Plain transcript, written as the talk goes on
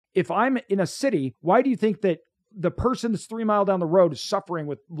if I'm in a city, why do you think that the person that's 3 miles down the road is suffering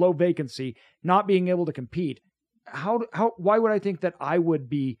with low vacancy, not being able to compete? Why would I think that I would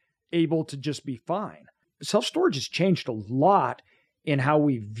be able to just be fine? Self-storage has changed a lot in how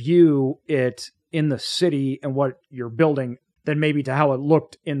we view it in the city and what you're building than maybe to how it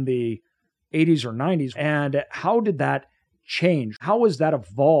looked in the 80s or 90s. And how did that change? How has that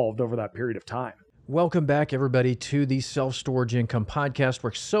evolved over that period of time? Welcome back, everybody, to the Self-Storage Income Podcast.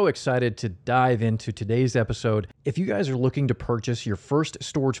 We're so excited to dive into today's episode. If you guys are looking to purchase your first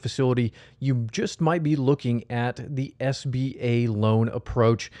storage facility, you just might be looking at the SBA loan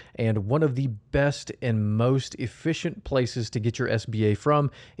approach. And one of the best and most efficient places to get your SBA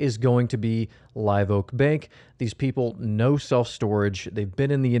from is going to be Live Oak Bank. These people know self-storage. They've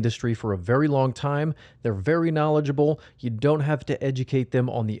been in the industry for a very long time. They're very knowledgeable. You don't have to educate them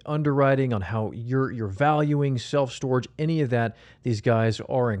on the underwriting, on how you're valuing self-storage, any of that. These guys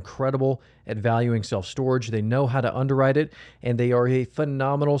are incredible at valuing self-storage. They know how to underwrite it, and they are a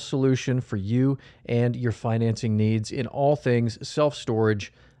phenomenal solution for you and your financing needs in all things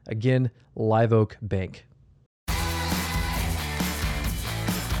self-storage. Again, Live Oak Bank.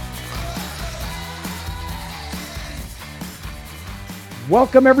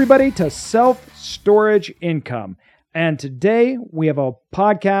 Welcome, everybody, to Self-Storage Income. And today we have a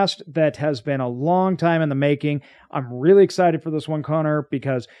podcast that has been a long time in the making. I'm really excited for this one, Connor,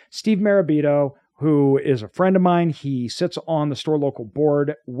 because Steve Marabito, who is a friend of mine, he sits on the Store Local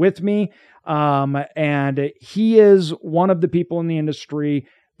board with me. And he is one of the people in the industry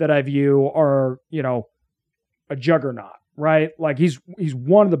that I view are, a juggernaut, right? Like he's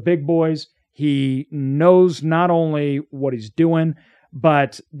one of the big boys. He knows not only what he's doing,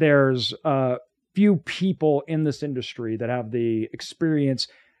 but there's a few people in this industry that have the experience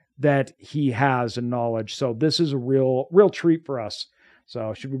that he has and knowledge. So this is a real treat for us.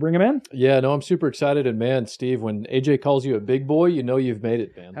 So should we bring him in? Yeah, no, I'm super excited. And man, Steve, when AJ calls you a big boy, you know you've made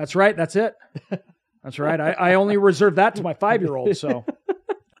it, man. That's right. That's it. That's right. I only reserve that to my 5-year-old. So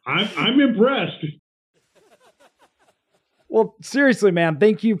I'm impressed. Well, seriously, man,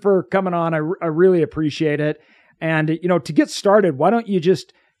 thank you for coming on. I really appreciate it. And, to get started, why don't you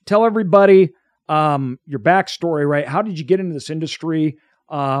just tell everybody your backstory, right? How did you get into this industry?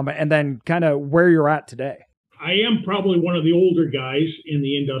 And then kind of where you're at today. I am probably one of the older guys in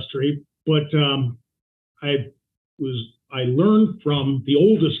the industry, but I learned from the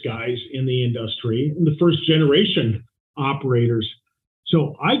oldest guys in the industry and the first generation operators.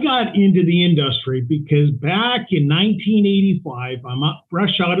 So I got into the industry because back in 1985, I'm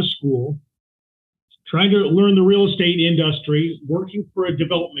fresh out of school, trying to learn the real estate industry, working for a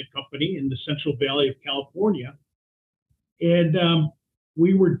development company in the Central Valley of California. And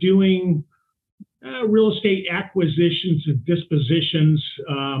we were doing real estate acquisitions and dispositions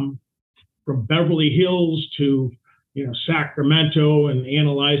from Beverly Hills to, Sacramento, and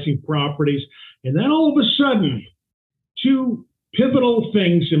analyzing properties. And then all of a sudden, two pivotal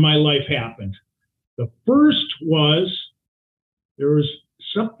things in my life happened. The first was there was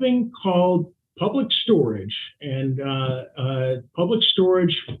something called Public Storage, and Public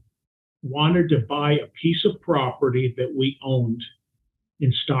Storage wanted to buy a piece of property that we owned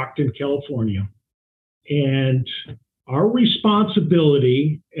in Stockton, California. And our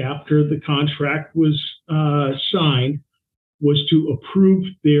responsibility after the contract was signed was to approve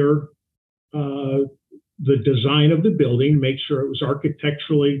the design of the building, make sure it was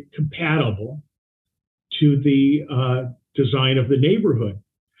architecturally compatible to the design of the neighborhood.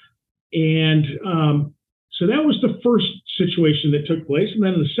 And so that was the first situation that took place. And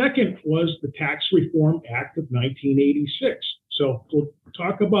then the second was the Tax Reform Act of 1986. So we'll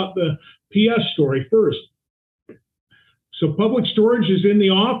talk about the PS story first. So Public Storage is in the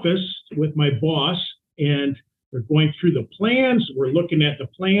office with my boss, and they're going through the plans. We're looking at the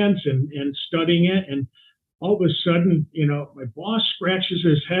plans and studying it. And all of a sudden, my boss scratches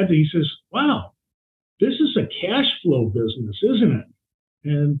his head. And he says, "Wow, this is a cash flow business, isn't it?"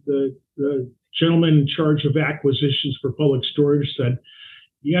 And the gentleman in charge of acquisitions for Public Storage said,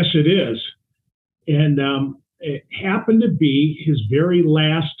 "Yes, it is." And it happened to be his very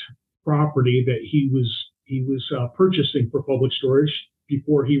last property that he was purchasing for Public Storage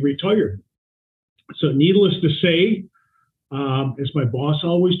before he retired. So needless to say, as my boss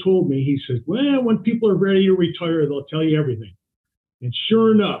always told me, he said, "Well, when people are ready to retire, they'll tell you everything." And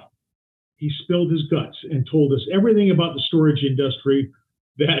sure enough, he spilled his guts and told us everything about the storage industry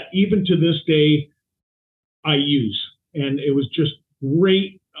that even to this day I use. And it was just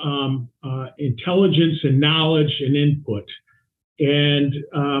great intelligence and knowledge and input. And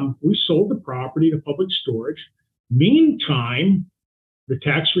we sold the property to Public Storage. Meantime, the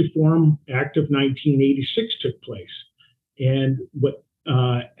Tax Reform Act of 1986 took place. And what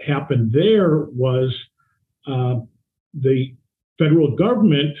happened there was the federal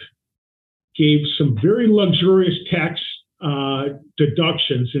government gave some very luxurious tax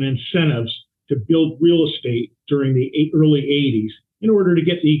deductions and incentives to build real estate during the early 80s in order to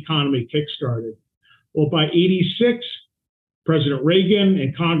get the economy kickstarted. Well, by 86, President Reagan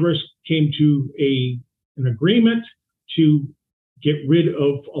and Congress came to an agreement to get rid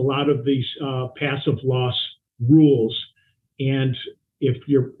of a lot of these passive loss rules. And if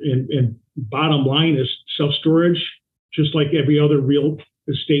you're, and bottom line is self-storage, just like every other real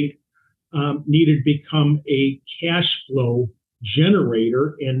estate, needed to become a cash flow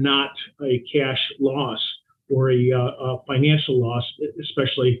generator and not a cash loss or a financial loss,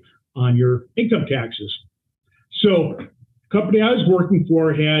 especially on your income taxes. So the company I was working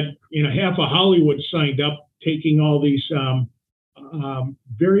for had, half of Hollywood signed up, taking all these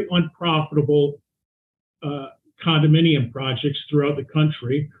very unprofitable condominium projects throughout the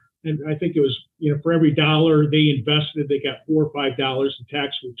country. And I think it was, for every dollar they invested, they got $4 or $5 in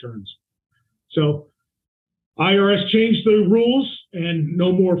tax returns. So IRS changed the rules and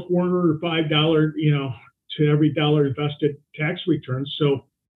no more $4 or $5, to every dollar invested tax returns. So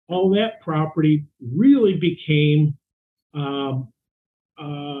all that property really became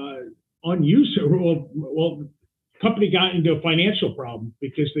unusable. Well, the company got into a financial problem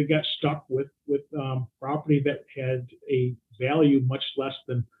because they got stuck with property that had a value much less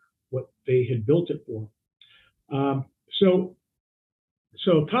than what they had built it for. So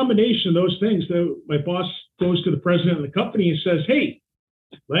a combination of those things, my boss goes to the president of the company and says, "Hey,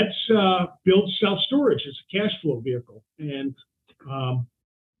 let's build self-storage as a cash flow vehicle." And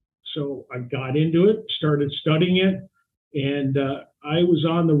so I got into it, started studying it, and I was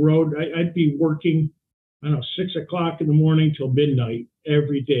on the road. I'd be working, 6 o'clock in the morning till midnight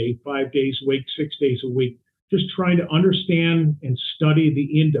every day, 5 days a week, 6 days a week, just trying to understand and study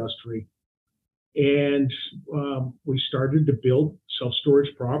the industry. And we started to build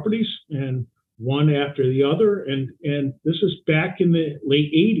self-storage properties, and one after the other. And this is back in the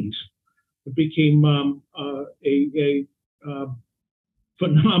late 80s. It became a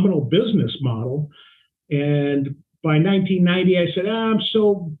phenomenal business model. And by 1990, I said, I'm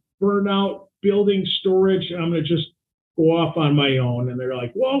so burnt out building storage, I'm going to just go off on my own. And they're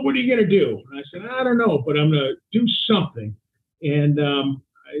like, well, what are you going to do? And I said, I don't know, but I'm going to do something. And I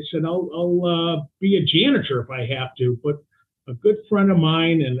said, I'll be a janitor if I have to. But a good friend of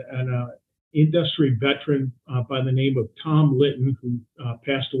mine and an industry veteran by the name of Tom Litton, who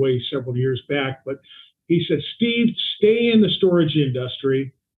passed away several years back, but he said, Steve, stay in the storage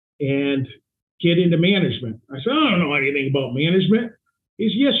industry and get into management. I said, I don't know anything about management. He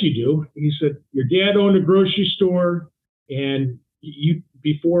said, yes, you do. He said, your dad owned a grocery store, and you,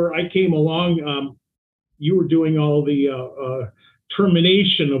 before I came along, you were doing all the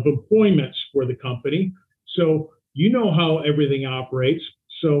termination of employments for the company. So you know how everything operates.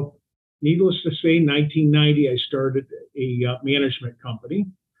 So needless to say, in 1990, I started a management company.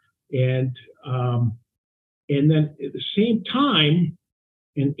 And then at the same time,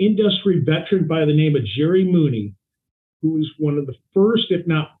 an industry veteran by the name of Jerry Mooney, who was one of the first, if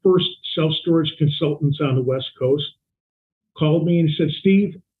not first, self-storage consultants on the West Coast, called me and said,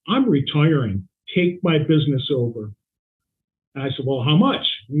 Steve, I'm retiring. Take my business over. And I said, well, how much?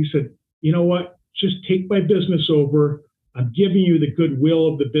 And he said, you know what? Just take my business over. I'm giving you the goodwill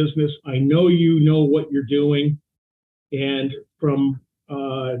of the business. I know you know what you're doing. And from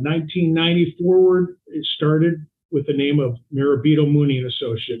 1990 forward, it started with the name of Mirabito Mooney and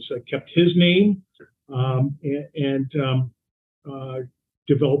Associates. I kept his name and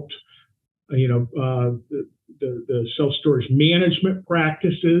developed, the self-storage management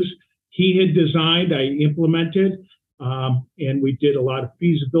practices he had designed. I implemented, and we did a lot of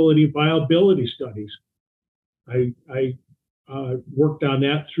feasibility and viability studies. I worked on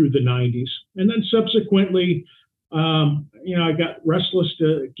that through the 90s, and then subsequently, I got restless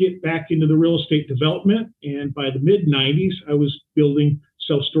to get back into the real estate development. And by the mid 90s, I was building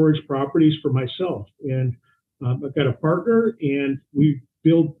self-storage properties for myself. And I've got a partner, and we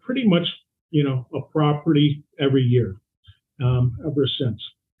build pretty much, a property every year ever since.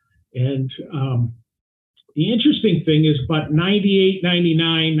 And the interesting thing is about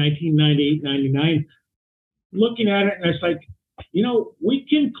 1998, 99, looking at it, and I was like, we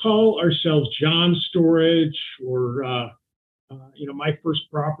can call ourselves John Storage, or, my first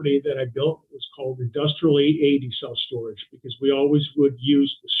property that I built was called Industrial 880 Self Storage, because we always would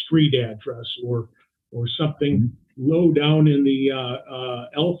use the street address or something low down in the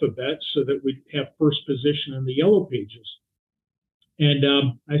alphabet so that we'd have first position in the yellow pages. And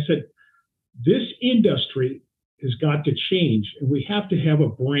I said, this industry has got to change, and we have to have a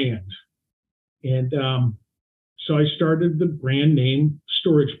brand. And so I started the brand name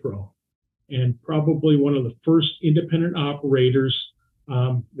Storage Pro, and probably one of the first independent operators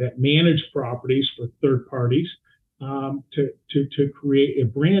that manage properties for third parties to create a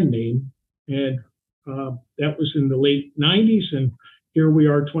brand name. And that was in the late 90s. And here we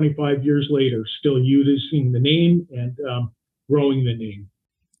are 25 years later, still using the name and growing the name.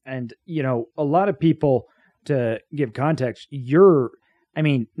 And, you know, a lot of people, to give context, you're, I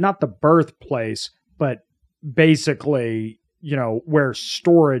mean, not the birthplace, but basically, you know, where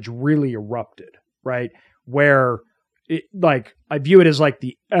storage really erupted, right? Where it, like, I view it as like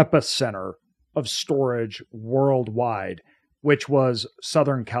the epicenter of storage worldwide, which was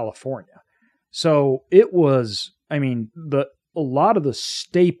Southern California. So it was, I mean, a lot of the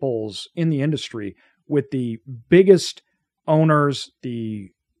staples in the industry with the biggest owners, the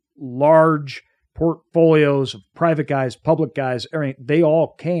large portfolios of private guys, public guys, everything, they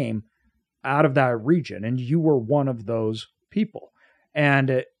all came out of that region, and you were one of those people.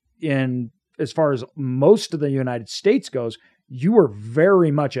 And in as far as most of the United States goes, you were very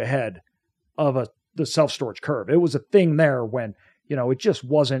much ahead of the self-storage curve. It was a thing there when, you know, it just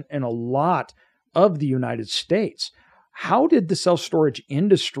wasn't in a lot of the United States. How did the self-storage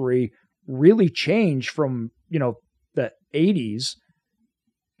industry really change from, you know, the 80s,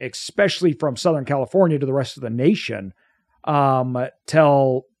 especially from Southern California to the rest of the nation,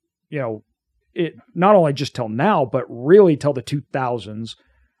 till, you know, it not only just till now, but really till the 2000s,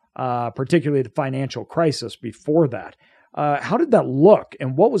 particularly the financial crisis before that. How did that look,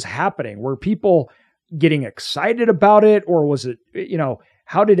 and what was happening? Were people getting excited about it, or was it, you know,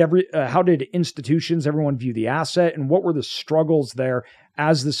 how did institutions, everyone view the asset, and what were the struggles there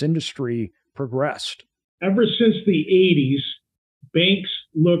as this industry progressed? Ever since the 80s, banks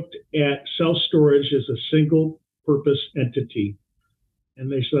looked at self-storage as a single purpose entity. And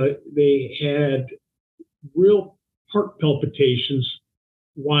they said they had real heart palpitations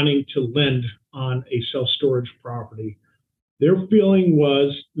wanting to lend on a self-storage property. Their feeling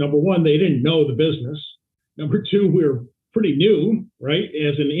was, number one, they didn't know the business. Number two, we're pretty new, right,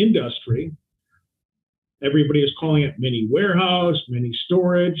 as an industry. Everybody is calling it mini warehouse, mini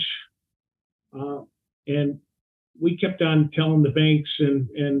storage. And we kept on telling the banks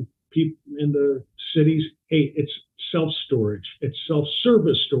and people in the cities, hey, it's self-storage, it's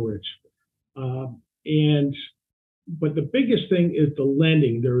self-service storage. But the biggest thing is the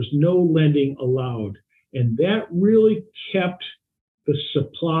lending. There is no lending allowed. And that really kept the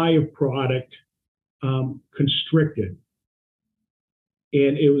supply of product constricted.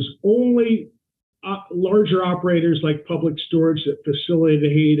 And it was only larger operators like Public Storage that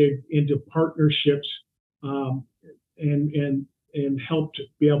facilitated into partnerships and helped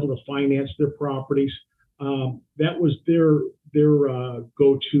be able to finance their properties. That was their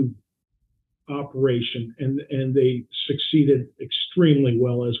go-to operation, and they succeeded extremely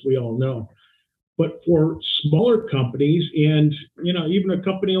well, as we all know. But for smaller companies, and you know, even a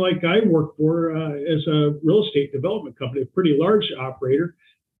company like I work for as a real estate development company, a pretty large operator,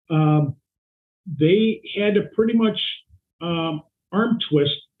 they had to pretty much arm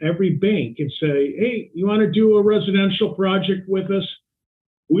twist every bank and say, hey, you want to do a residential project with us?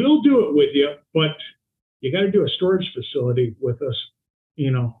 We'll do it with you, but you got to do a storage facility with us, you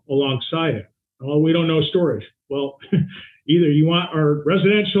know, alongside it. Oh, we don't know storage. Well, either you want our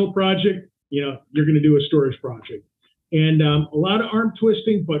residential project, you know, you're going to do a storage project. And a lot of arm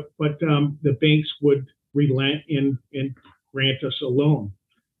twisting, but the banks would relent and grant us a loan.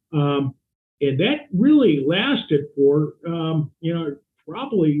 And that really lasted for, you know,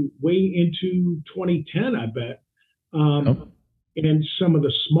 probably way into 2010, I bet. And some of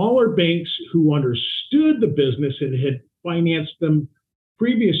the smaller banks who understood the business and had financed them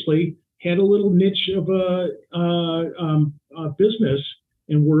previously had a little niche of a business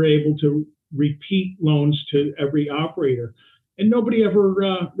and were able to repeat loans to every operator. And nobody ever,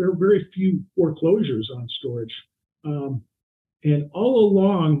 there are very few foreclosures on storage. And all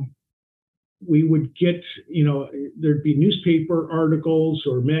along, we would get, you know, there'd be newspaper articles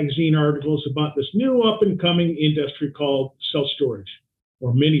or magazine articles about this new up and coming industry called self-storage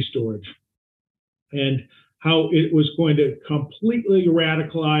or mini storage, and how it was going to completely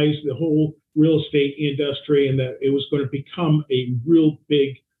radicalize the whole real estate industry, and that it was going to become a real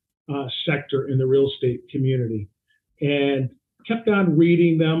big sector in the real estate community. And kept on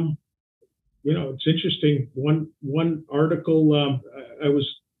reading them. You know, it's interesting. One article, I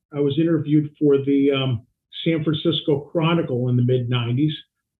was interviewed for the San Francisco Chronicle in the mid-90s,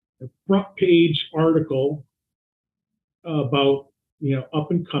 a front page article about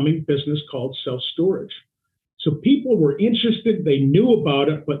up and coming business called self-storage. So people were interested. They knew about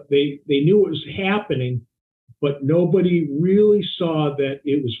it, but they knew it was happening, but nobody really saw that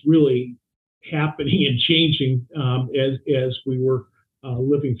it was really happening and changing as we were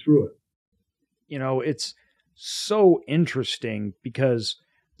living through it. It's so interesting because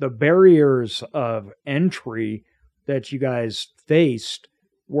the barriers of entry that you guys faced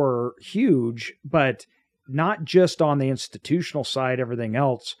were huge, but not just on the institutional side, everything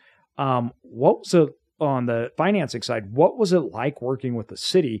else. What was it on the financing side? What was it like working with the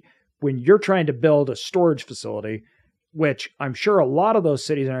city when you're trying to build a storage facility, which I'm sure a lot of those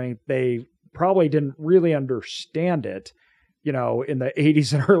cities, they probably didn't really understand it, in the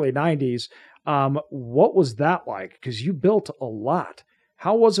 80s and early 90s. What was that like? Because you built a lot.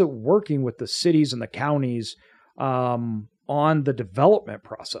 How was it working with the cities and the counties on the development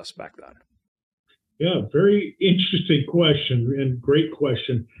process back then? Yeah, very interesting question and great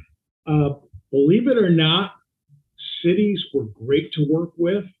question. Believe it or not, cities were great to work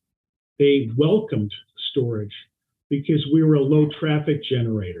with. They welcomed storage because we were a low traffic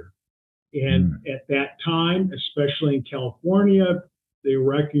generator. And at that time, especially in California, they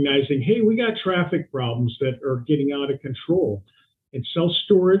were recognizing, hey, we got traffic problems that are getting out of control. And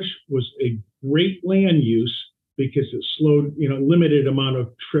self-storage was a great land use because it slowed, limited amount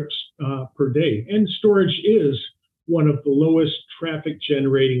of trips per day. And storage is one of the lowest traffic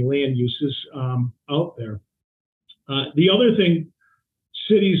generating land uses out there. The other thing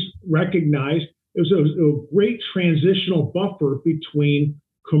cities recognized, it was a great transitional buffer between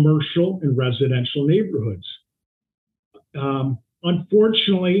commercial and residential neighborhoods.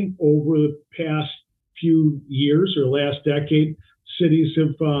 Unfortunately, over the past few years or last decade, cities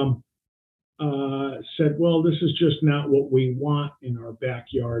have said, well, this is just not what we want in our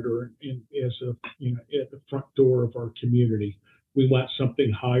backyard or at the front door of our community. We want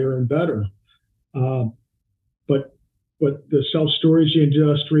something higher and better. But the self-storage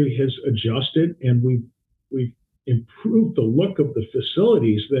industry has adjusted, and we've improved the look of the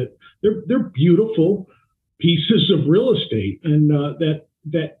facilities. That they're beautiful pieces of real estate, and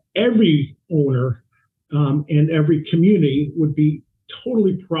that every owner and every community would be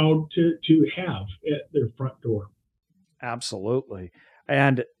totally proud to have at their front door. Absolutely.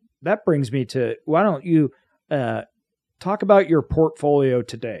 And that brings me to, why don't you talk about your portfolio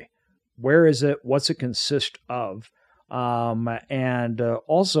today? Where is it? What's it consist of? And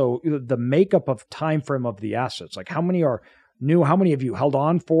also the makeup of time frame of the assets. Like, how many are new? How many have you held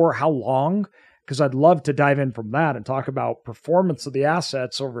on for? How long? Because I'd love to dive in from that and talk about performance of the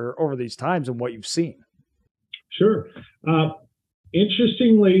assets over these times and what you've seen. Sure.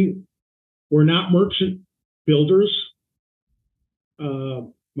 Interestingly, we're not merchant builders.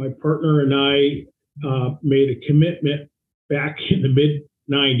 My partner and I made a commitment back in the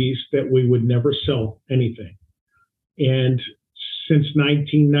mid-90s that we would never sell anything. And since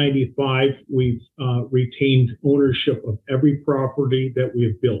 1995, we've retained ownership of every property that we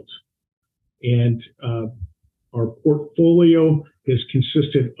have built. And our portfolio has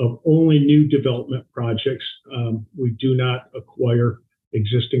consisted of only new development projects. We do not acquire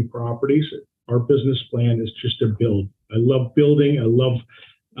existing properties. Our business plan is just to build. I love building. I love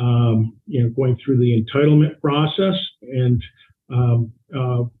going through the entitlement process. And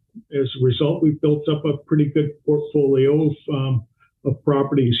as a result, we've built up a pretty good portfolio of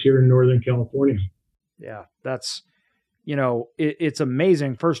properties here in Northern California. Yeah, that's, it's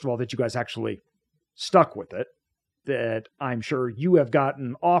amazing, first of all, that you guys actually stuck with it, that I'm sure you have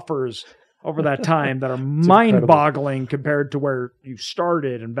gotten offers over that time that are mind-boggling compared to where you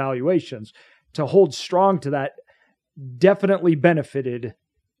started and valuations. To hold strong to that definitely benefited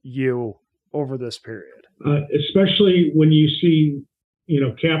you over this period. Especially when you see,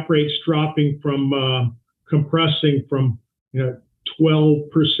 cap rates dropping from compressing from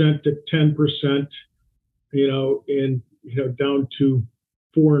 12% to 10%, and down to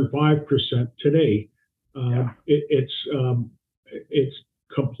 4 and 5% today. It's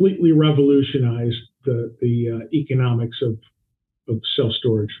completely revolutionized the economics of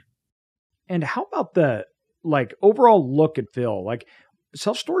self-storage. And how about the overall look and feel? Like,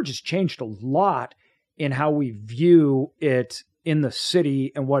 self-storage has changed a lot in how we view it in the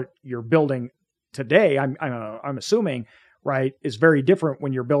city, and what you're building today, I'm assuming, right, is very different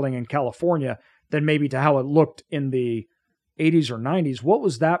when you're building in California than maybe to how it looked in the 80s or 90s. What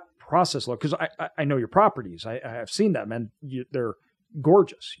was that process like? Because I know your properties. I have seen them, and they're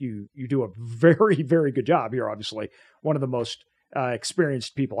gorgeous. You do a very, very good job. You're obviously one of the most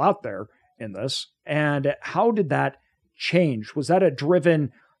experienced people out there in this. And how did that change? Was that a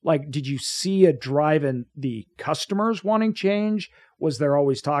driven, did you see a drive in the customers wanting change? Was there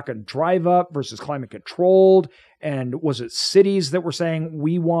always talking drive up versus climate controlled? And was it cities that were saying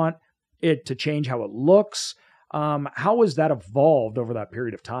we want it to change how it looks? How has that evolved over that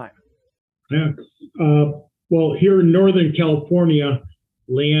period of time? Yeah. Well, here in Northern California,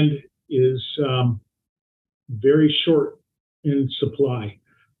 land is very short in supply.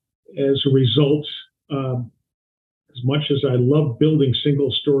 As a result, as much as I love building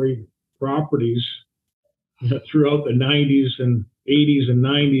single-story properties throughout the 90s and 80s and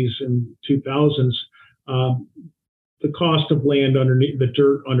 90s and 2000s, the cost of land underneath, the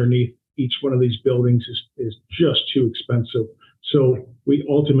dirt underneath each one of these buildings is just too expensive. So we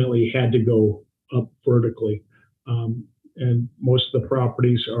ultimately had to go up vertically. And most of the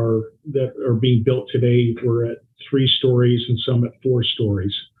properties that are being built today were at 3 stories and some at 4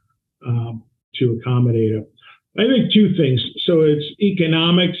 stories to accommodate it. I think 2 things. So it's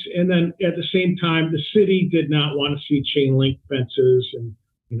economics, and then at the same time, the city did not want to see chain link fences and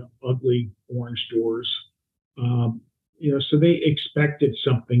ugly orange doors. So they expected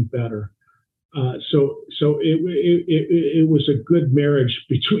something better. So it was a good marriage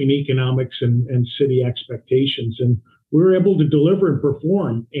between economics and city expectations, and we were able to deliver and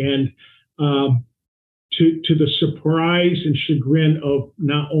perform. And to the surprise and chagrin of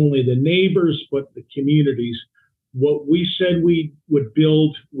not only the neighbors but the communities, what we said we would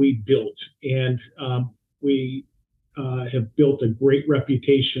build, we built, and we have built a great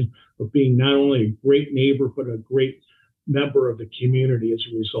reputation of being not only a great neighbor but a great member of the community as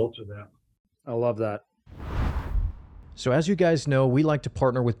a result of that. I love that. So as you guys know, we like to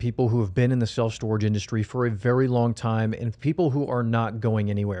partner with people who have been in the self-storage industry for a very long time and people who are not going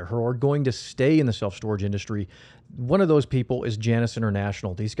anywhere, who are going to stay in the self-storage industry. One of those people is Janus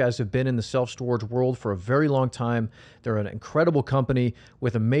International. These guys have been in the self-storage world for a very long time. They're an incredible company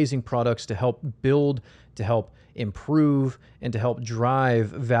with amazing products to help build, to help improve, and to help drive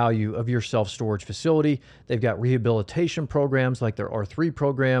value of your self-storage facility. They've got rehabilitation programs like their R3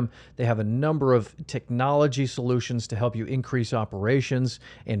 program. They have a number of technology solutions to help you increase operations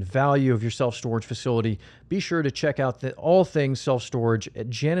and value of your self-storage facility. Be sure to check out all things self-storage at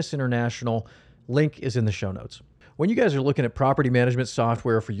Janus International. Link is in the show notes. When you guys are looking at property management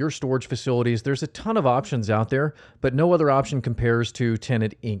software for your storage facilities, there's a ton of options out there, but no other option compares to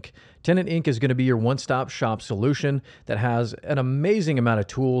Tenant Inc. Tenant Inc. is going to be your one-stop shop solution that has an amazing amount of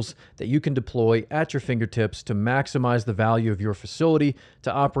tools that you can deploy at your fingertips to maximize the value of your facility,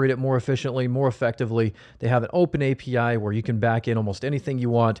 to operate it more efficiently, more effectively. They have an open API where you can back in almost anything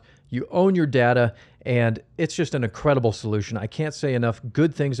you want. You own your data, and it's just an incredible solution. I can't say enough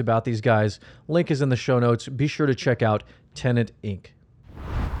good things about these guys. Link is in the show notes. Be sure to check out Tenant Inc.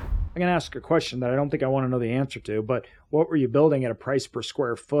 I'm going to ask a question that I don't think I want to know the answer to, but what were you building at a price per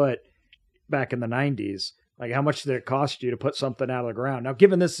square foot back in the 90s? Like, how much did it cost you to put something out of the ground? Now,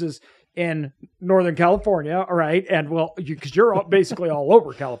 given this is in Northern California, all right, and well, because you're basically all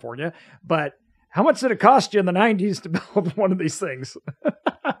over California, but how much did it cost you in the 90s to build one of these things?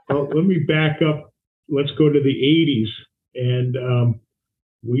 Well, let me back up. Let's go to the 80s. And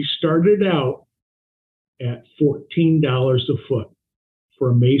we started out at $14 a foot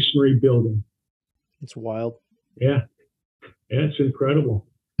for a masonry building. It's wild. Yeah. It's incredible.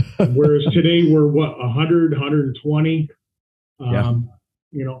 Whereas today we're 100, 120,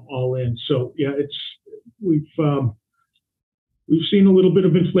 all in. So yeah, we've seen a little bit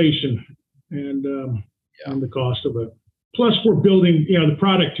of inflation and the cost of it. Plus we're building, the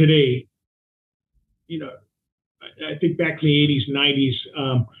product today, I think back in the 80s,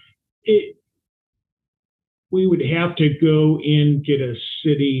 90s, we would have to go in, get a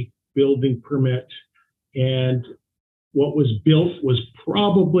city building permit, and what was built was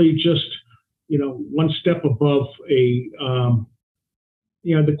probably just, one step above the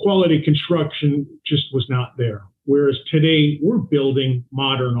quality construction just was not there. Whereas today we're building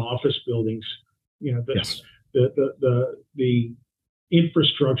modern office buildings, Yes. the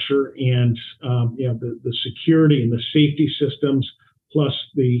infrastructure and the security and the safety systems, plus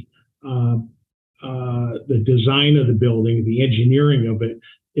the design of the building, the engineering of it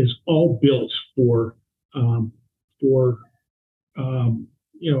is all built for a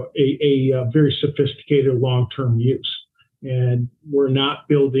very sophisticated long-term use. And we're not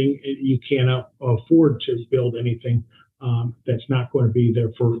building, you cannot afford to build anything that's not going to be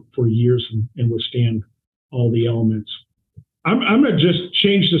there for years and withstand all the elements. I'm going to just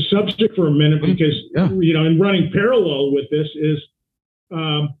change the subject for a minute because, in running parallel with this is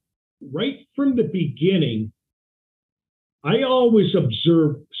right from the beginning, I always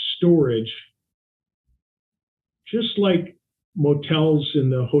observed storage just like motels in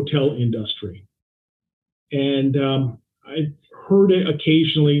the hotel industry. And I've heard it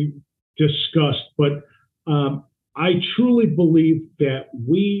occasionally discussed, but I truly believe that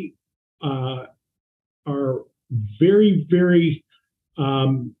we are very, very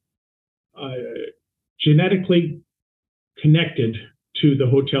genetically connected to the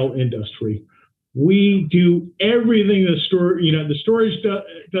hotel industry. We do everything the storage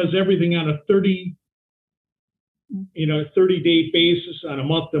does everything on a 30-day basis, on a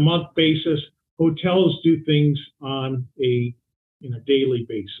month-to-month basis. Hotels do things on a daily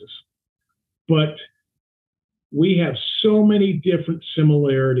basis. But we have so many different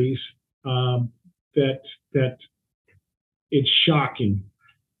similarities that it's shocking.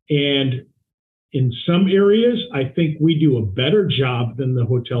 And in some areas, I think we do a better job than the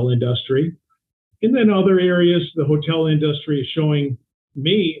hotel industry. And then other areas, the hotel industry is showing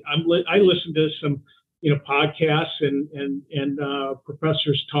me. I listen to some podcasts and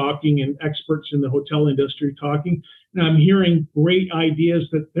professors talking and experts in the hotel industry talking, and I'm hearing great ideas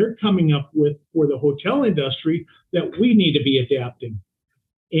that they're coming up with for the hotel industry that we need to be adapting.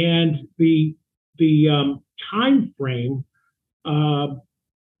 And the time frame,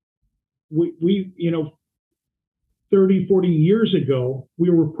 we 30, 40 years ago, we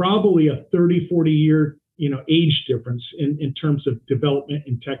were probably a 30, 40 year age difference in terms of development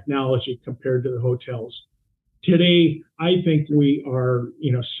and technology compared to the hotels. Today, I think we are,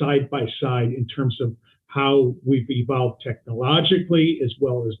 side by side in terms of how we've evolved technologically as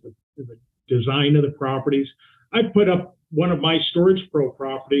well as the design of the properties. I put up one of my Storage Pro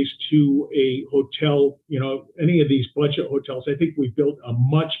properties to a hotel, any of these budget hotels. I think we built a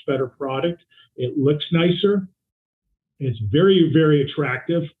much better product. It looks nicer. It's very, very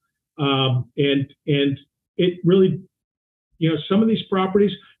attractive. And it really, some of these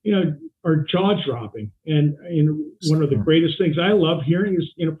properties, are jaw-dropping. And one of the greatest things I love hearing is,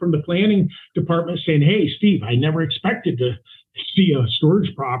 from the planning department saying, "Hey, Steve, I never expected to see a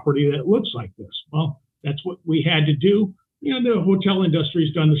storage property that looks like this." Well, that's what we had to do. The hotel industry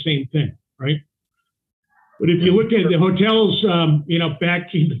has done the same thing, right? But if you look at the hotels,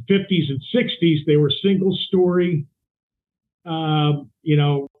 back in the 50s and 60s, they were single-story,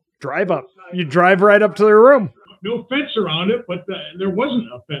 drive up. You drive right up to their room. No fence around it, but there wasn't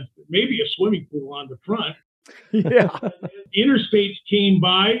a fence. Maybe a swimming pool on the front. Yeah. Interstates came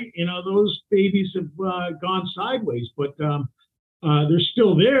by. Those babies have gone sideways, but they're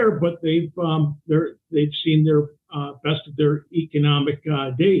still there. But they've seen their best of their economic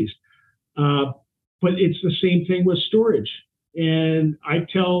days. But it's the same thing with storage. And I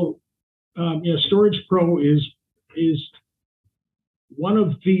tell, Storage Pro is one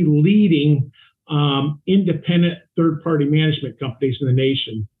of the leading independent third-party management companies in the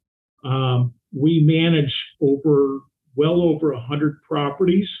nation. We manage well over 100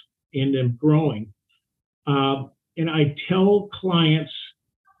 properties and am growing. And I tell clients,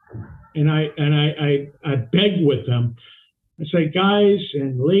 and I beg with them, I say, guys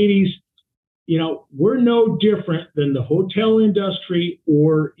and ladies, we're no different than the hotel industry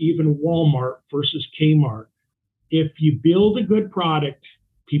or even Walmart versus Kmart. If you build a good product,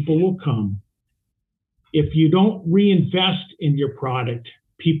 people will come. If you don't reinvest in your product,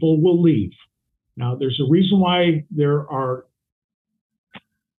 people will leave. Now, there's a reason why there are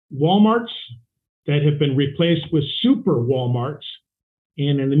Walmarts that have been replaced with super Walmarts.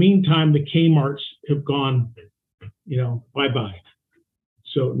 And in the meantime, the Kmarts have gone, bye-bye.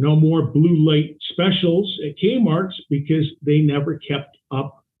 So no more blue light specials at Kmarts because they never kept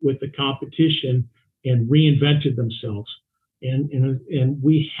up with the competition and reinvented themselves. And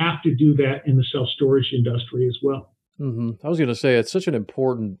we have to do that in the self-storage industry as well. Mm-hmm. I was going to say, it's such an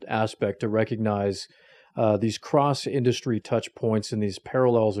important aspect to recognize these cross-industry touch points and these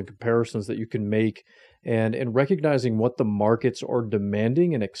parallels and comparisons that you can make, and recognizing what the markets are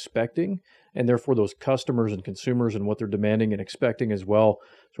demanding and expecting, and therefore those customers and consumers and what they're demanding and expecting as well.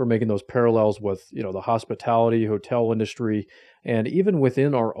 So we're making those parallels with, the hospitality, hotel industry, and even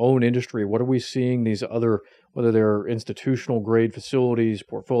within our own industry, what are we seeing these other, whether they're institutional grade facilities,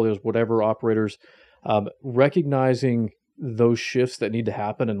 portfolios, whatever operators, recognizing those shifts that need to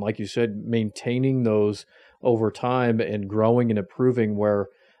happen. And like you said, maintaining those over time and growing and improving where,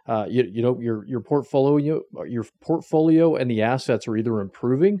 your portfolio and the assets are either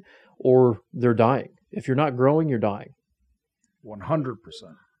improving or they're dying. If you're not growing, you're dying. 100%.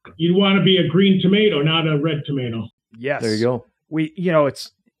 You want to be a green tomato, not a red tomato. Yes. There you go. We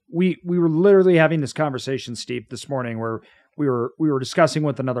were literally having this conversation, Steve, this morning where we were discussing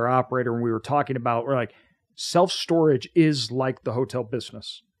with another operator, and we were talking about, we're like, self-storage is like the hotel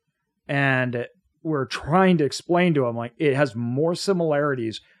business. And we're trying to explain to him, like, it has more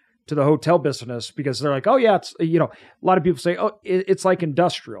similarities to the hotel business because they're like, oh yeah, it's, a lot of people say, oh, it's like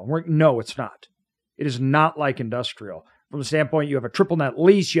industrial. No, it's not. It is not like industrial. From the standpoint, you have a triple net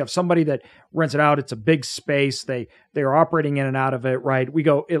lease, you have somebody that rents it out. It's a big space. They are operating in and out of it, right?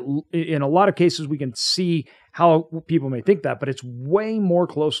 In a lot of cases, we can see how people may think that, but it's way more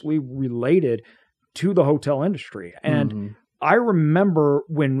closely related to the hotel industry. And I remember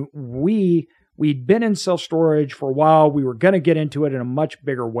when we'd been in self-storage for a while, we were going to get into it in a much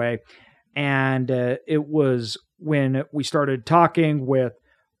bigger way. And it was when we started talking with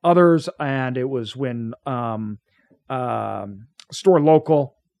others, and it was when Store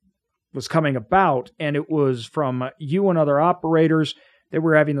Local was coming about, and it was from you and other operators that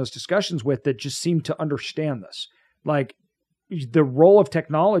we're having those discussions with that just seemed to understand this. Like the role of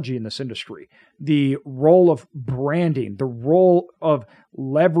technology in this industry, the role of branding, the role of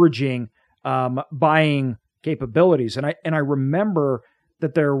leveraging buying capabilities. And I remember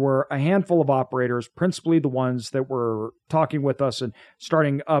that there were a handful of operators, principally the ones that were talking with us and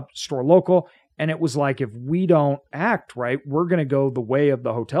starting up Store Local. And it was like, if we don't act right, we're going to go the way of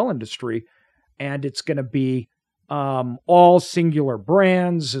the hotel industry, and it's going to be all singular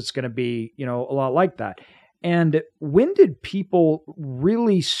brands. It's going to be, a lot like that. And when did people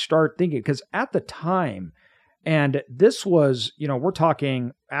really start thinking? Because at the time, and this was, we're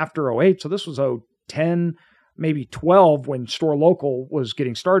talking after 08, so this was 010, maybe 12 when Store Local was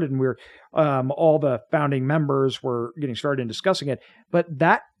getting started, and we were all the founding members were getting started and discussing it. But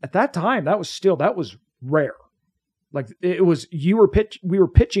that at that time, that was rare. Like it was, we were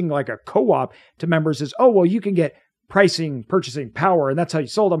pitching like a co-op to members as, oh, well, you can get purchasing power, and that's how you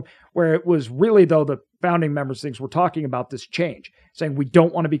sold them. Where it was really, though, the founding members things were talking about this change, saying we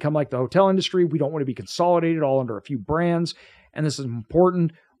don't want to become like the hotel industry. We don't want to be consolidated all under a few brands. And this is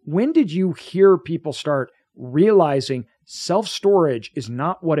important. When did you hear people start realizing self-storage is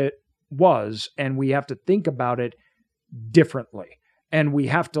not what it was, and we have to think about it differently, and we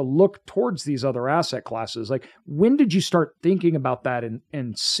have to look towards these other asset classes? Like, when did you start thinking about that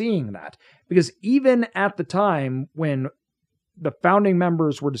and seeing that? Because even at the time when the founding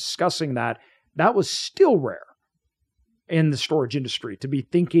members were discussing that was still rare in the storage industry to be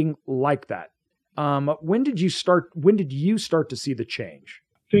thinking like that. When did you start to see the change?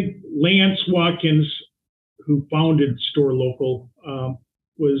 I think Lance Watkins, who founded Store Local,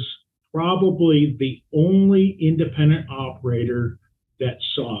 was probably the only independent operator that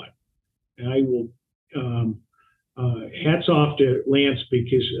saw it. And I will hats off to Lance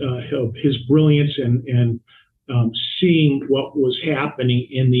because of his brilliance and seeing what was happening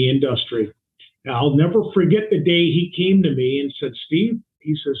in the industry. I'll never forget the day he came to me and said, Steve,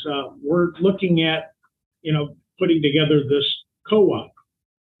 he says, we're looking at, putting together this co-op.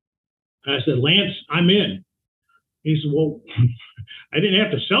 I said, Lance, I'm in. He said, well, I didn't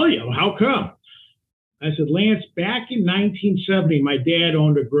have to sell you. How come? I said, Lance, back in 1970, my dad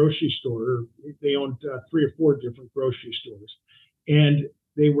owned a grocery store. They owned 3 or 4 different grocery stores. And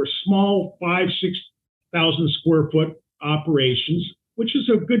they were small 5,000-6,000 square foot operations, which is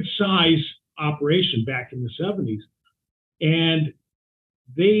a good size operation back in the 70s. And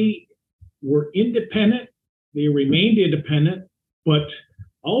they were independent. They remained independent. But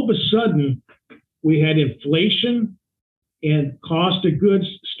all of a sudden, we had inflation and cost of goods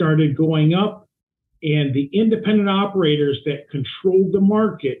started going up. And the independent operators that controlled the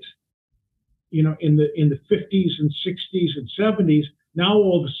market, in the 50s and 60s and 70s, now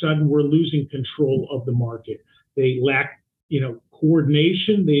all of a sudden we're losing control of the market. They lack,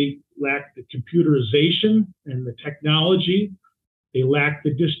 coordination. They lack the computerization and the technology. They lack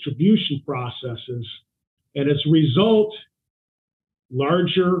the distribution processes. And as a result,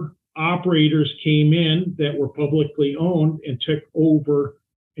 larger operators came in that were publicly owned and took over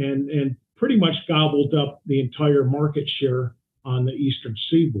and pretty much gobbled up the entire market share on the Eastern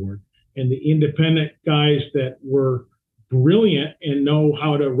Seaboard. And the independent guys that were brilliant and know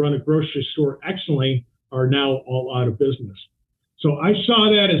how to run a grocery store excellently are now all out of business. So I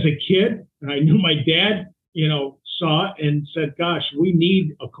saw that as a kid, and I knew my dad, saw it and said, gosh, we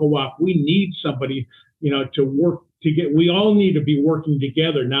need a co-op. We need somebody, to work we all need to be working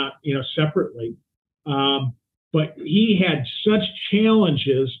together, not, separately. But he had such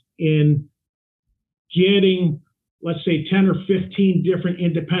challenges in getting, let's say, 10 or 15 different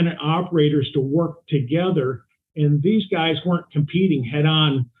independent operators to work together. And these guys weren't competing head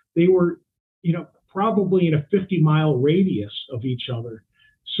on. They were, probably in a 50-mile radius of each other.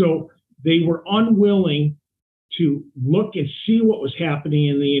 So they were unwilling to look and see what was happening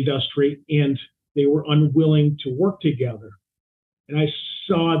in the industry, and they were unwilling to work together. And I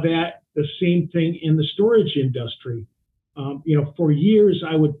saw that the same thing in the storage industry. For years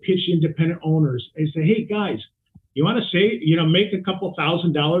I would pitch independent owners and say, hey guys, you want to make a couple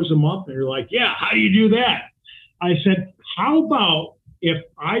 $1,000s a month? And they're like, yeah, how do you do that? I said, how about if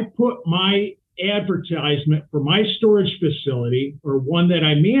I put my advertisement for my storage facility or one that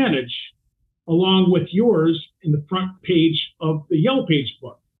I manage along with yours in the front page of the Yellow Page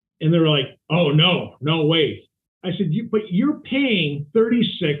book? And they're like, oh, no way. I said, but you're paying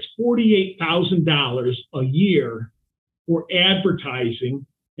 $48,000 a year for advertising,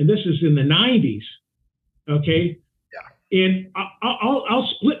 and this is in the 90s, okay? Yeah. And I'll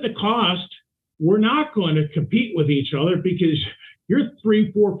split the cost. We're not going to compete with each other because you're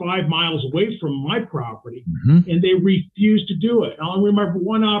 3, 4, 5 miles away from my property, and they refuse to do it. I'll remember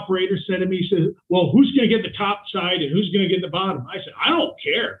one operator said to me, he said, well, who's going to get the top side and who's going to get the bottom? I said, I don't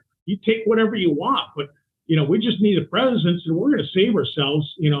care. You take whatever you want, but we just need a presence, and we're going to save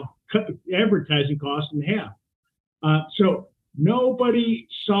ourselves, cut the advertising cost in half. So nobody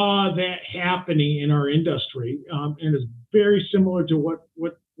saw that happening in our industry, and it's very similar to what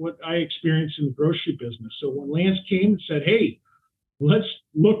I experienced in the grocery business. So when Lance came and said, hey, let's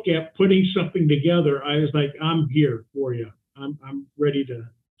look at putting something together, I was like, I'm here for you. I'm ready to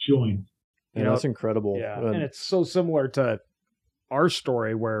join. That's incredible. Yeah, and it's so similar to our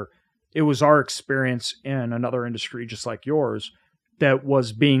story where it was our experience in another industry just like yours that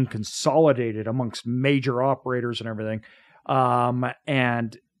was being consolidated amongst major operators and everything.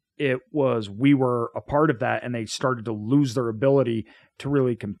 And we were a part of that, and they started to lose their ability to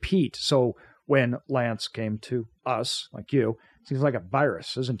really compete. So when Lance came to us, like you, seems like a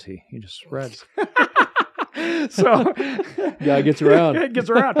virus, isn't he? He just spreads. So yeah, it gets around. It gets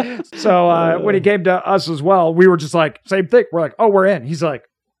around. So when he came to us as well, we were just like, same thing. We're like, oh, we're in. He's like,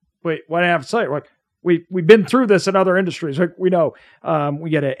 wait, what do I have to say? We're like, we've been through this in other industries. Like, we know, we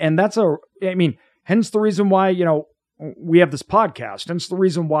get it. And that's hence the reason why, we have this podcast. Hence the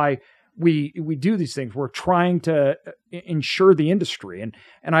reason why we do these things. We're trying to ensure the industry.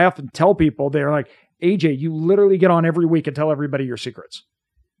 And I often tell people, they're like, AJ, you literally get on every week and tell everybody your secrets.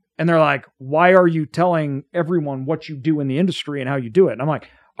 And they're like, why are you telling everyone what you do in the industry and how you do it? And I'm like,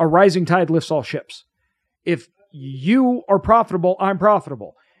 a rising tide lifts all ships. If you are profitable, I'm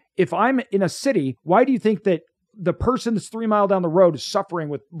profitable. If I'm in a city, why do you think that the person that's 3 miles down the road is suffering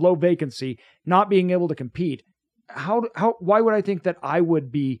with low vacancy, not being able to compete? Why would I think that I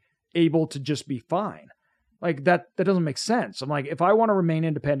would be able to just be fine? Like that doesn't make sense. I'm like, if I want to remain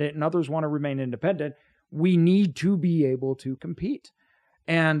independent and others want to remain independent, we need to be able to compete.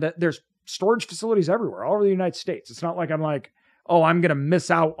 And there's storage facilities everywhere, all over the United States. It's not like I'm like, oh, I'm going to miss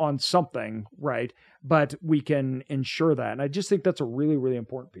out on something, right? But we can ensure that. And I just think that's a really, really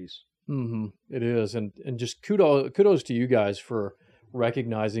important piece. Mm-hmm. It is. And just kudos to you guys for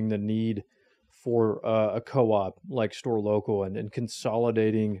recognizing the need for a co-op like Store Local and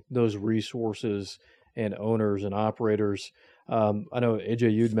consolidating those resources and owners and operators. I know,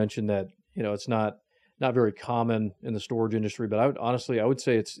 AJ, you'd mentioned that, it's not very common in the storage industry, but I would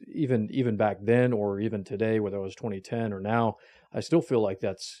say it's even back then or even today, whether it was 2010 or now, I still feel like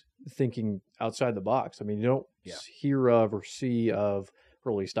that's thinking outside the box. I mean, you don't hear of or see of,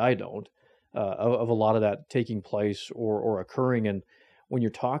 or at least I don't, of a lot of that taking place or occurring. And when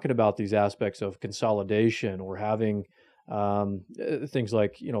you're talking about these aspects of consolidation or having things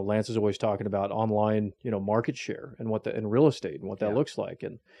like, Lance is always talking about online, market share and in real estate and what that looks like.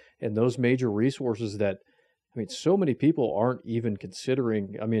 And those major resources that, so many people aren't even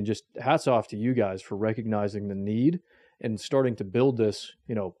considering. Just hats off to you guys for recognizing the need and starting to build this,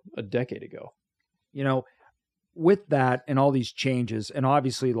 a decade ago. With that and all these changes, and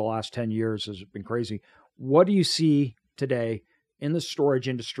obviously the last 10 years has been crazy. What do you see today in the storage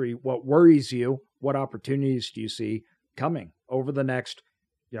industry? What worries you? What opportunities do you see coming over the next,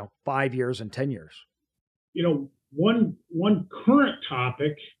 5 years and 10 years? One current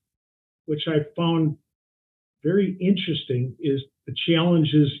topic, which I found very interesting, is the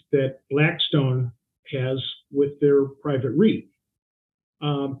challenges that Blackstone has with their private REIT.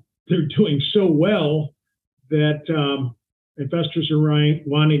 They're doing so well that investors are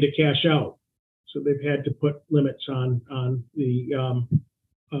wanting to cash out. So they've had to put limits on the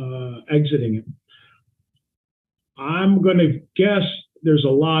exiting it. I'm going to guess there's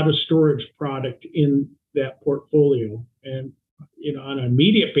a lot of storage product in that portfolio. And, on an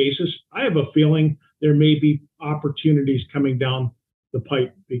immediate basis, I have a feeling there may be opportunities coming down the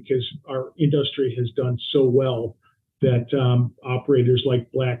pipe because our industry has done so well that operators like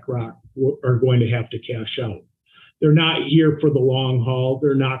BlackRock are going to have to cash out. They're not here for the long haul.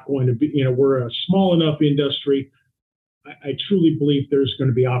 They're not going to be, we're a small enough industry. I truly believe there's going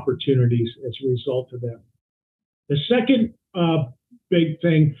to be opportunities as a result of that. The second big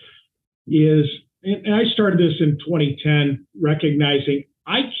thing is, and I started this in 2010, recognizing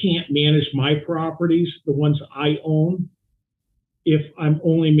I can't manage my properties, the ones I own, if I'm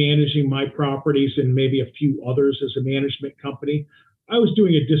only managing my properties and maybe a few others as a management company. I was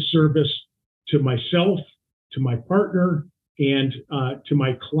doing a disservice to myself, to my partner, and to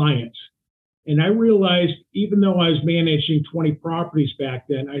my clients. And I realized, even though I was managing 20 properties back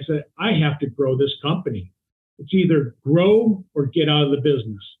then, I said, I have to grow this company. It's either grow or get out of the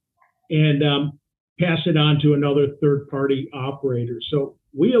business and pass it on to another third-party operator. So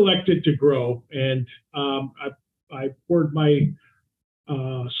we elected to grow, and I poured my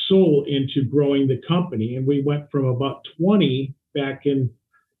soul into growing the company. And we went from about 20 back in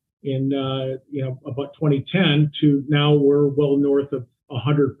about 2010 to now we're well north of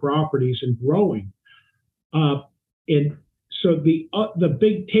 100 properties and growing. And so the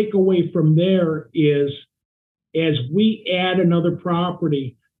big takeaway from there is, as we add another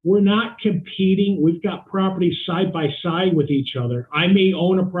property, we're not competing. We've got properties side by side with each other. I may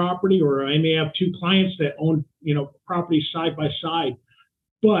own a property, or I may have two clients that own, properties side by side.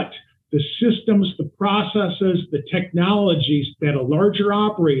 But the systems, the processes, the technologies that a larger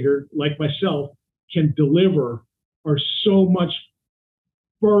operator like myself can deliver are so much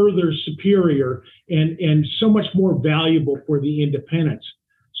further superior and so much more valuable for the independents.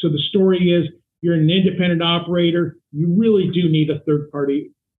 So the story is, you're an independent operator, you really do need a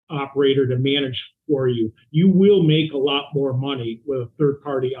third-party operator to manage for you. You will make a lot more money with a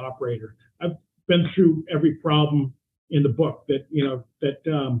third-party operator. I've been through every problem in the book that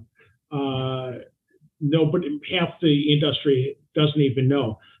nobody, half the industry doesn't even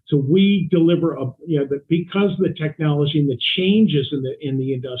know. So we deliver because of the technology and the changes in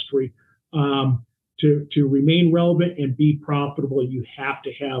the industry, to remain relevant and be profitable, you have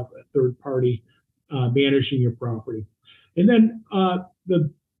to have a third party managing your property. And then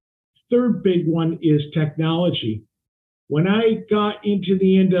the third big one is technology. When I got into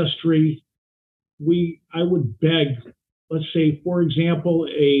the industry, I would beg, let's say, for example,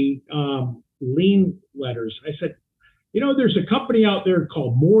 lien letters. I said, there's a company out there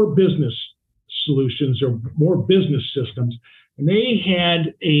called More Business Solutions or More Business Systems, and they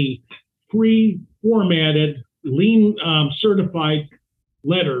had a pre-formatted lien certified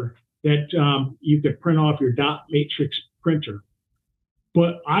letter that you could print off your dot matrix printer.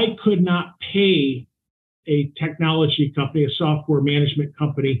 But I could not pay a technology company, a software management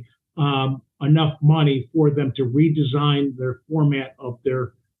company, enough money for them to redesign their format of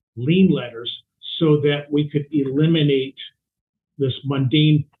their lien letters so that we could eliminate this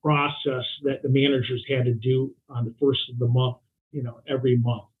mundane process that the managers had to do on the first of the month, every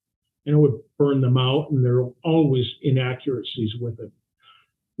month. And it would burn them out, and there are always inaccuracies with it.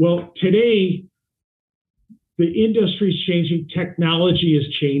 Well, today, the industry is changing, technology is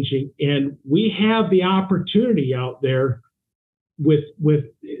changing, and we have the opportunity out there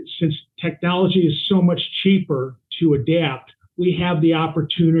since technology is so much cheaper to adapt, we have the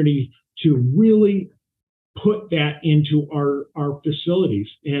opportunity to really put that into our facilities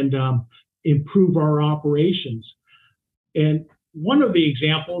and improve our operations. And one of the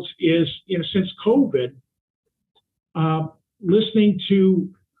examples is, since COVID, listening to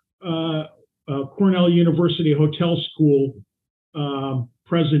Cornell University Hotel School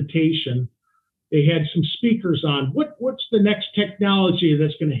presentation, they had some speakers on what's the next technology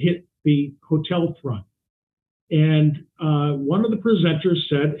that's going to hit the hotel front. And one of the presenters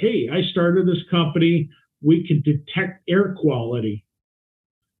said, hey, I started this company. We can detect air quality.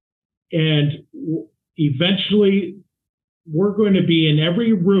 And eventually, we're going to be in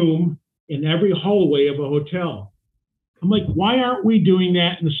every room, in every hallway of a hotel. I'm like, why aren't we doing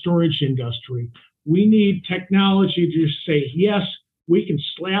that in the storage industry? We need technology to just say, yes, we can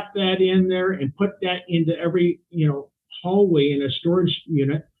slap that in there and put that into every hallway in a storage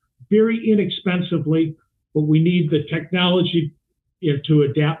unit very inexpensively, but we need the technology to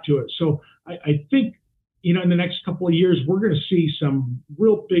adapt to it. So I think in the next couple of years, we're going to see some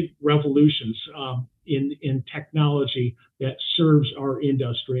real big revolutions in technology that serves our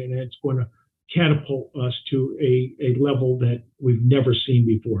industry, and it's going to catapult us to a level that we've never seen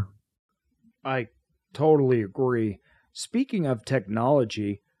before. I totally agree. Speaking of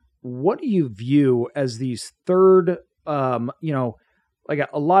technology, what do you view as these third, like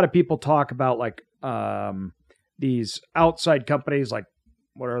a lot of people talk about these outside companies, like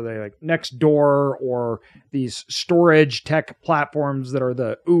what are they, like Nextdoor, or these storage tech platforms that are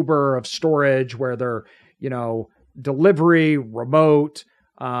the Uber of storage, where they're, delivery, remote,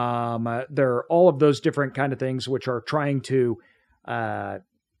 they're all of those different kind of things, which are trying to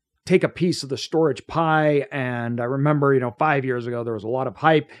take a piece of the storage pie. And I remember, 5 years ago, there was a lot of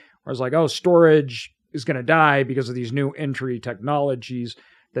hype where I was like, oh, storage is going to die because of these new entry technologies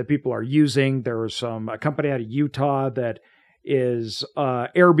that people are using. There was a company out of Utah that is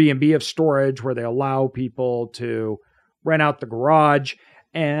Airbnb of storage, where they allow people to rent out the garage.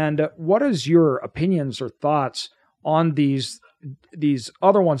 And what is your opinions or thoughts on these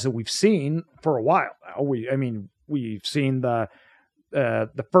other ones that we've seen for a while now? We've seen the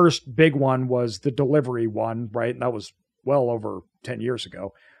first big one was the delivery one, right? And that was well over 10 years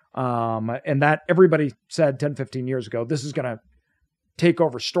ago. And that everybody said 10, 15 years ago, this is going to take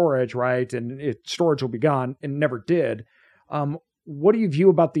over storage, right? And storage will be gone, and never did. What do you view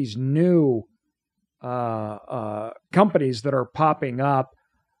about these new companies that are popping up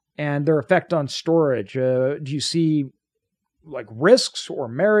and their effect on storage? Do you see like risks or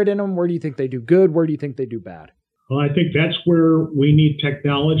merit in them? Where do you think they do good? Where do you think they do bad? Well, I think that's where we need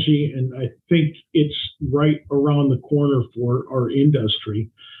technology, and I think it's right around the corner for our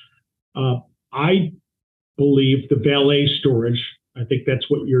industry. I believe the valet storage, I think that's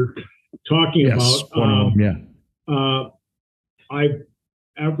what you're talking about.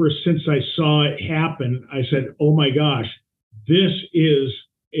 Ever since I saw it happen, I said, oh my gosh, this is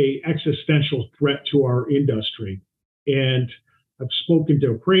a existential threat to our industry. And I've spoken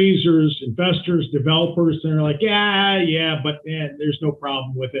to appraisers, investors, developers, and they're like, but there's no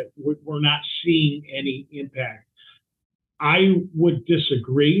problem with it. We're not seeing any impact. I would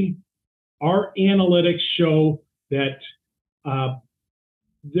disagree. Our analytics show that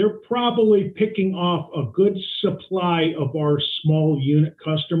they're probably picking off a good supply of our small unit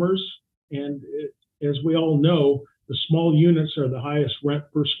customers. And as we all know, the small units are the highest rent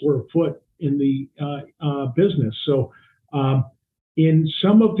per square foot in the business. So in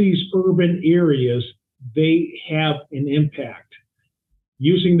some of these urban areas, they have an impact.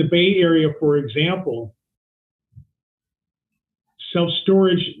 Using the Bay Area, for example,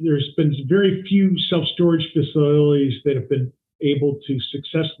 self-storage, there's been very few self-storage facilities that have been able to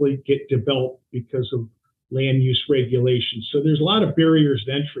successfully get developed because of land use regulations. So there's a lot of barriers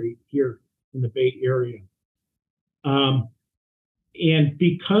to entry here in the Bay Area. And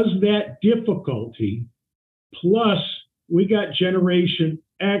because of that difficulty, plus we got Generation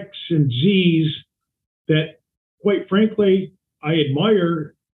X and Zs that, quite frankly, I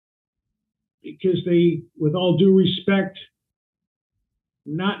admire, because they, with all due respect,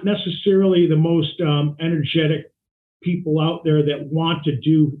 not necessarily the most energetic people out there that want to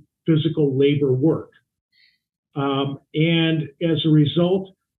do physical labor work. And as a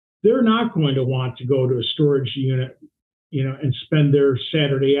result, they're not going to want to go to a storage unit, and spend their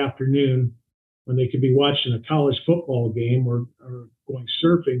Saturday afternoon when they could be watching a college football game or going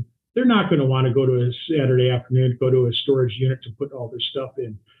surfing. They're not going to want to go to a Saturday afternoon, go to a storage unit to put all their stuff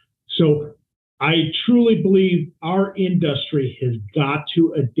in. So I truly believe our industry has got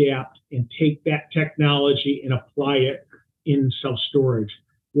to adapt and take that technology and apply it in self-storage.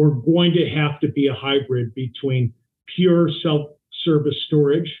 We're going to have to be a hybrid between pure self-service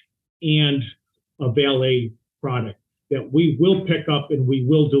storage and a valet product that we will pick up and we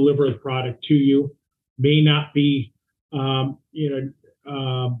will deliver the product to you. May not be,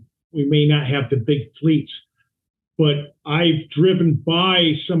 we may not have the big fleets, but I've driven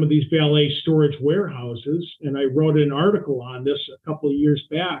by some of these valet storage warehouses, and I wrote an article on this a couple of years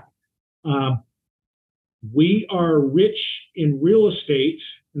back. We are rich in real estate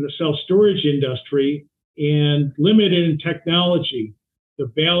in the self-storage industry and limited in technology. The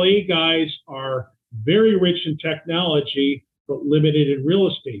valet guys are very rich in technology, but limited in real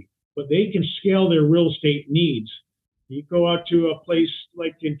estate. But they can scale their real estate needs. You go out to a place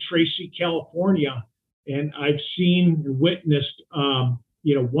like in Tracy, California, and I've seen and witnessed,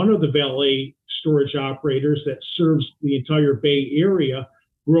 one of the valet storage operators that serves the entire Bay Area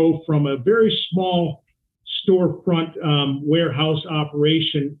grow from a very small storefront warehouse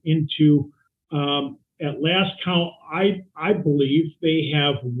operation into, at last count, I believe they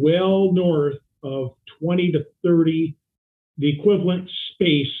have well north of 20 to 30, the equivalent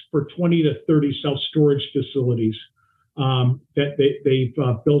space for 20 to 30 self-storage facilities that they've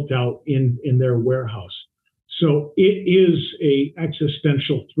built out in their warehouse. So it is a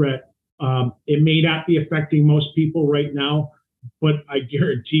existential threat. It may not be affecting most people right now, but I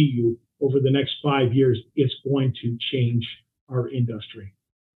guarantee you over the next 5 years, it's going to change our industry.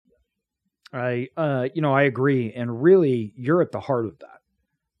 I agree. And really, you're at the heart of that.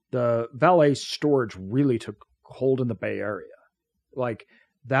 The valet storage really took hold in the Bay Area. Like,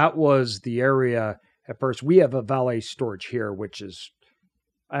 that was the area at first. We have a valet storage here, which is,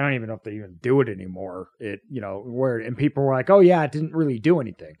 I don't even know if they even do it anymore. And people were like, oh yeah, it didn't really do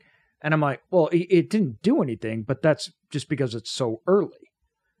anything. And I'm like, well, it didn't do anything, but that's just because it's so early.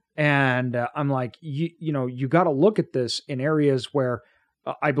 And I'm like, you got to look at this in areas where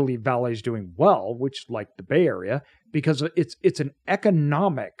I believe Valet is doing well, which like the Bay Area, because it's an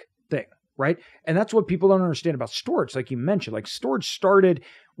economic thing, right? And that's what people don't understand about storage. Like you mentioned, like storage started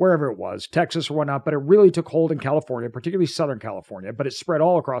wherever it was, Texas or whatnot, but it really took hold in California, particularly Southern California, but it spread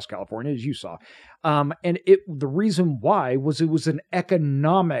all across California, as you saw. And the reason why was it was an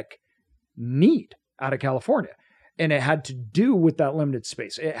economic need out of California. And it had to do with that limited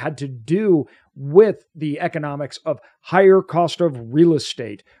space. It had to do with the economics of higher cost of real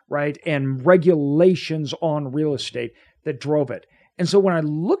estate, right? And regulations on real estate that drove it. And so when I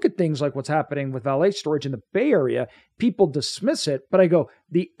look at things like what's happening with valet storage in the Bay Area, people dismiss it, but I go,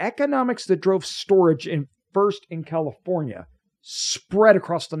 the economics that drove storage first in California spread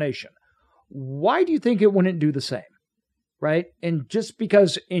across the nation. Why do you think it wouldn't do the same? Right? And just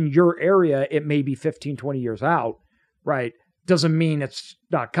because in your area, it may be 15, 20 years out, right, doesn't mean it's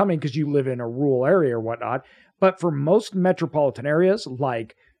not coming because you live in a rural area or whatnot. But for most metropolitan areas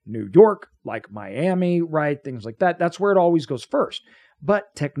like New York, like Miami, right, things like that, that's where it always goes first.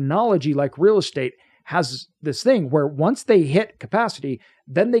 But technology like real estate has this thing where once they hit capacity,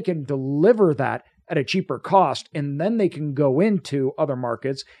 then they can deliver that at a cheaper cost, and then they can go into other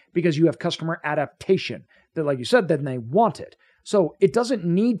markets because you have customer adaptation that, like you said, then they want it. So it doesn't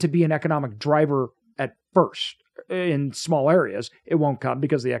need to be an economic driver at first. In small areas, it won't come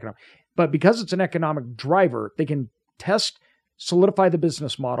because of the economic. But because it's an economic driver, they can test, solidify the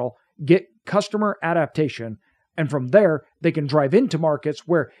business model, get customer adaptation, and from there, they can drive into markets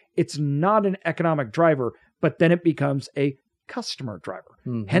where it's not an economic driver, but then it becomes a customer driver.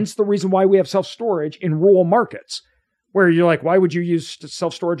 Mm-hmm. Hence the reason why we have self-storage in rural markets, where you're like, why would you use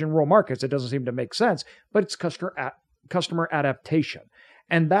self-storage in rural markets? It doesn't seem to make sense, but it's customer adaptation.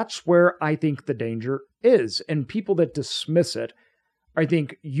 And that's where I think the danger is. And people that dismiss it, I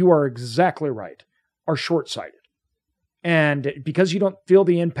think you are exactly right, are short-sighted. And because you don't feel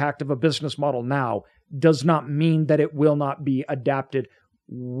the impact of a business model now does not mean that it will not be adapted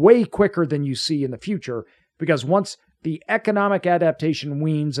way quicker than you see in the future. Because once the economic adaptation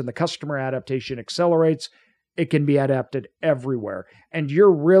weans and the customer adaptation accelerates, it can be adapted everywhere. And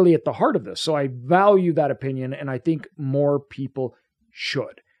you're really at the heart of this. So I value that opinion, and I think more people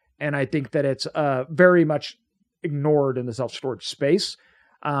should. And I think that it's very much ignored in the self-storage space.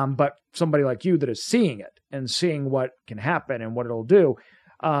 But somebody like you that is seeing it and seeing what can happen and what it'll do,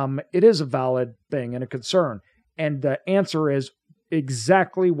 it is a valid thing and a concern. And the answer is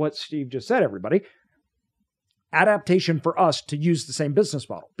exactly what Steve just said, everybody. Adaptation for us to use the same business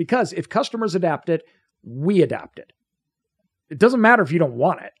model. Because if customers adapt it, we adapt it. It doesn't matter if you don't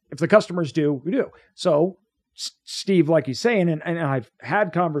want it. If the customers do, we do. So Steve, like he's saying, and I've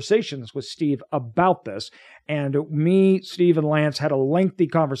had conversations with Steve about this, and me, Steve, and Lance had a lengthy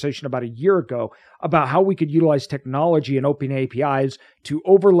conversation about a year ago about how we could utilize technology and open APIs to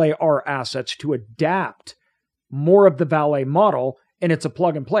overlay our assets to adapt more of the valet model, and it's a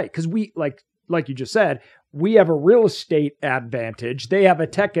plug and play. Because we, like you just said, we have a real estate advantage. They have a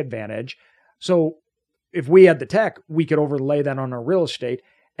tech advantage. So if we had the tech, we could overlay that on our real estate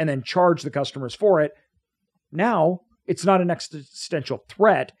and then charge the customers for it. Now, it's not an existential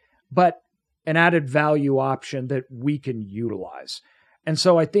threat, but an added value option that we can utilize. And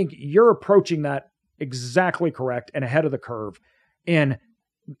so I think you're approaching that exactly correct and ahead of the curve. And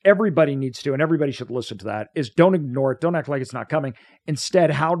everybody needs to, and everybody should listen to that, is don't ignore it. Don't act like it's not coming.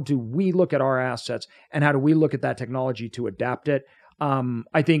 Instead, how do we look at our assets and how do we look at that technology to adapt it?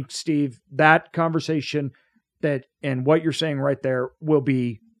 I think, Steve, that conversation and what you're saying right there will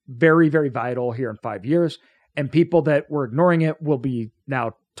be very, very vital here in 5 years. And people that were ignoring it will be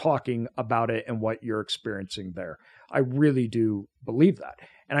now talking about it and what you're experiencing there. I really do believe that.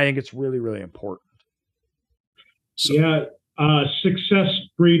 And I think it's really, really important. So, yeah. Success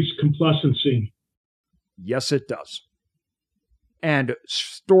breeds complacency. Yes, it does. And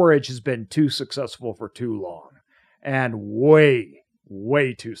storage has been too successful for too long. And way,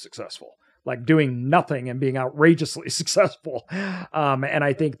 way too successful. Like doing nothing and being outrageously successful. And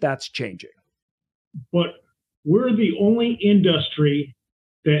I think that's changing. But we're the only industry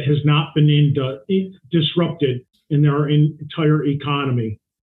that has not been disrupted in our entire economy.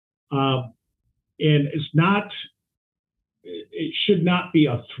 And it should not be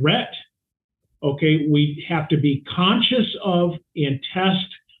a threat. Okay, we have to be conscious of and test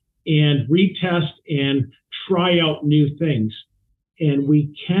and retest and try out new things. And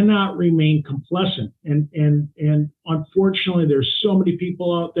we cannot remain complacent. And unfortunately, there's so many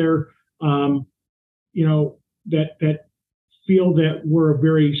people out there, that feel that we're a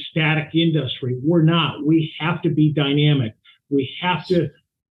very static industry. We're not. We have to be dynamic. We have to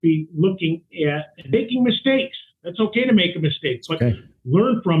be looking at making mistakes. That's okay to make a mistake, but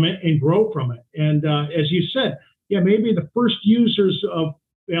learn from it and grow from it. And as you said, maybe the first users of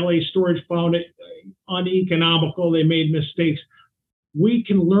valet storage found it uneconomical. They made mistakes. We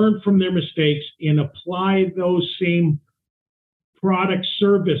can learn from their mistakes and apply those same product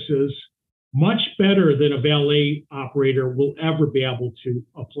services much better than a valet operator will ever be able to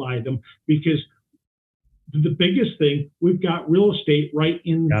apply them, because the biggest thing, we've got real estate right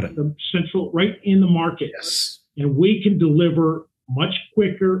in the central, right in the market. Yes. And we can deliver much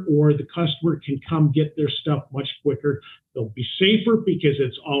quicker, or the customer can come get their stuff much quicker. They'll be safer because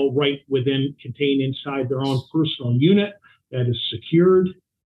it's all contained inside their own personal unit that is secured.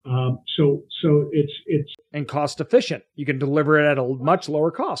 So it's and cost efficient. You can deliver it at a much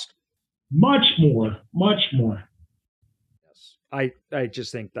lower cost. Much more. Yes. I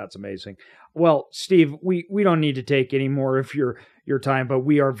just think that's amazing. Well, Steve, we don't need to take any more of your time, but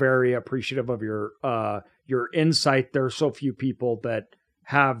we are very appreciative of your insight. There are so few people that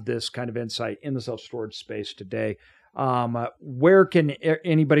have this kind of insight in the self-storage space today. Where can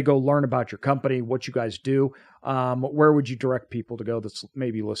anybody go learn about your company, what you guys do? Where would you direct people to go that's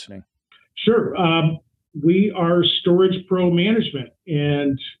maybe listening? Sure. We are Storage Pro Management,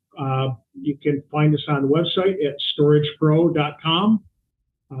 and you can find us on the website at storagepro.com,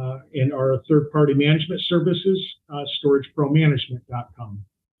 and our third-party management services, storagepromanagement.com.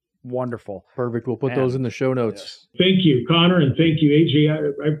 Wonderful. Perfect. We'll put those in the show notes. Yes. Thank you, Connor, and thank you, AJ.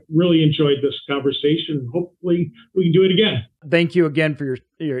 I really enjoyed this conversation. Hopefully we can do it again. Thank you again for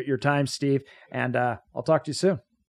your time, Steve, and I'll talk to you soon.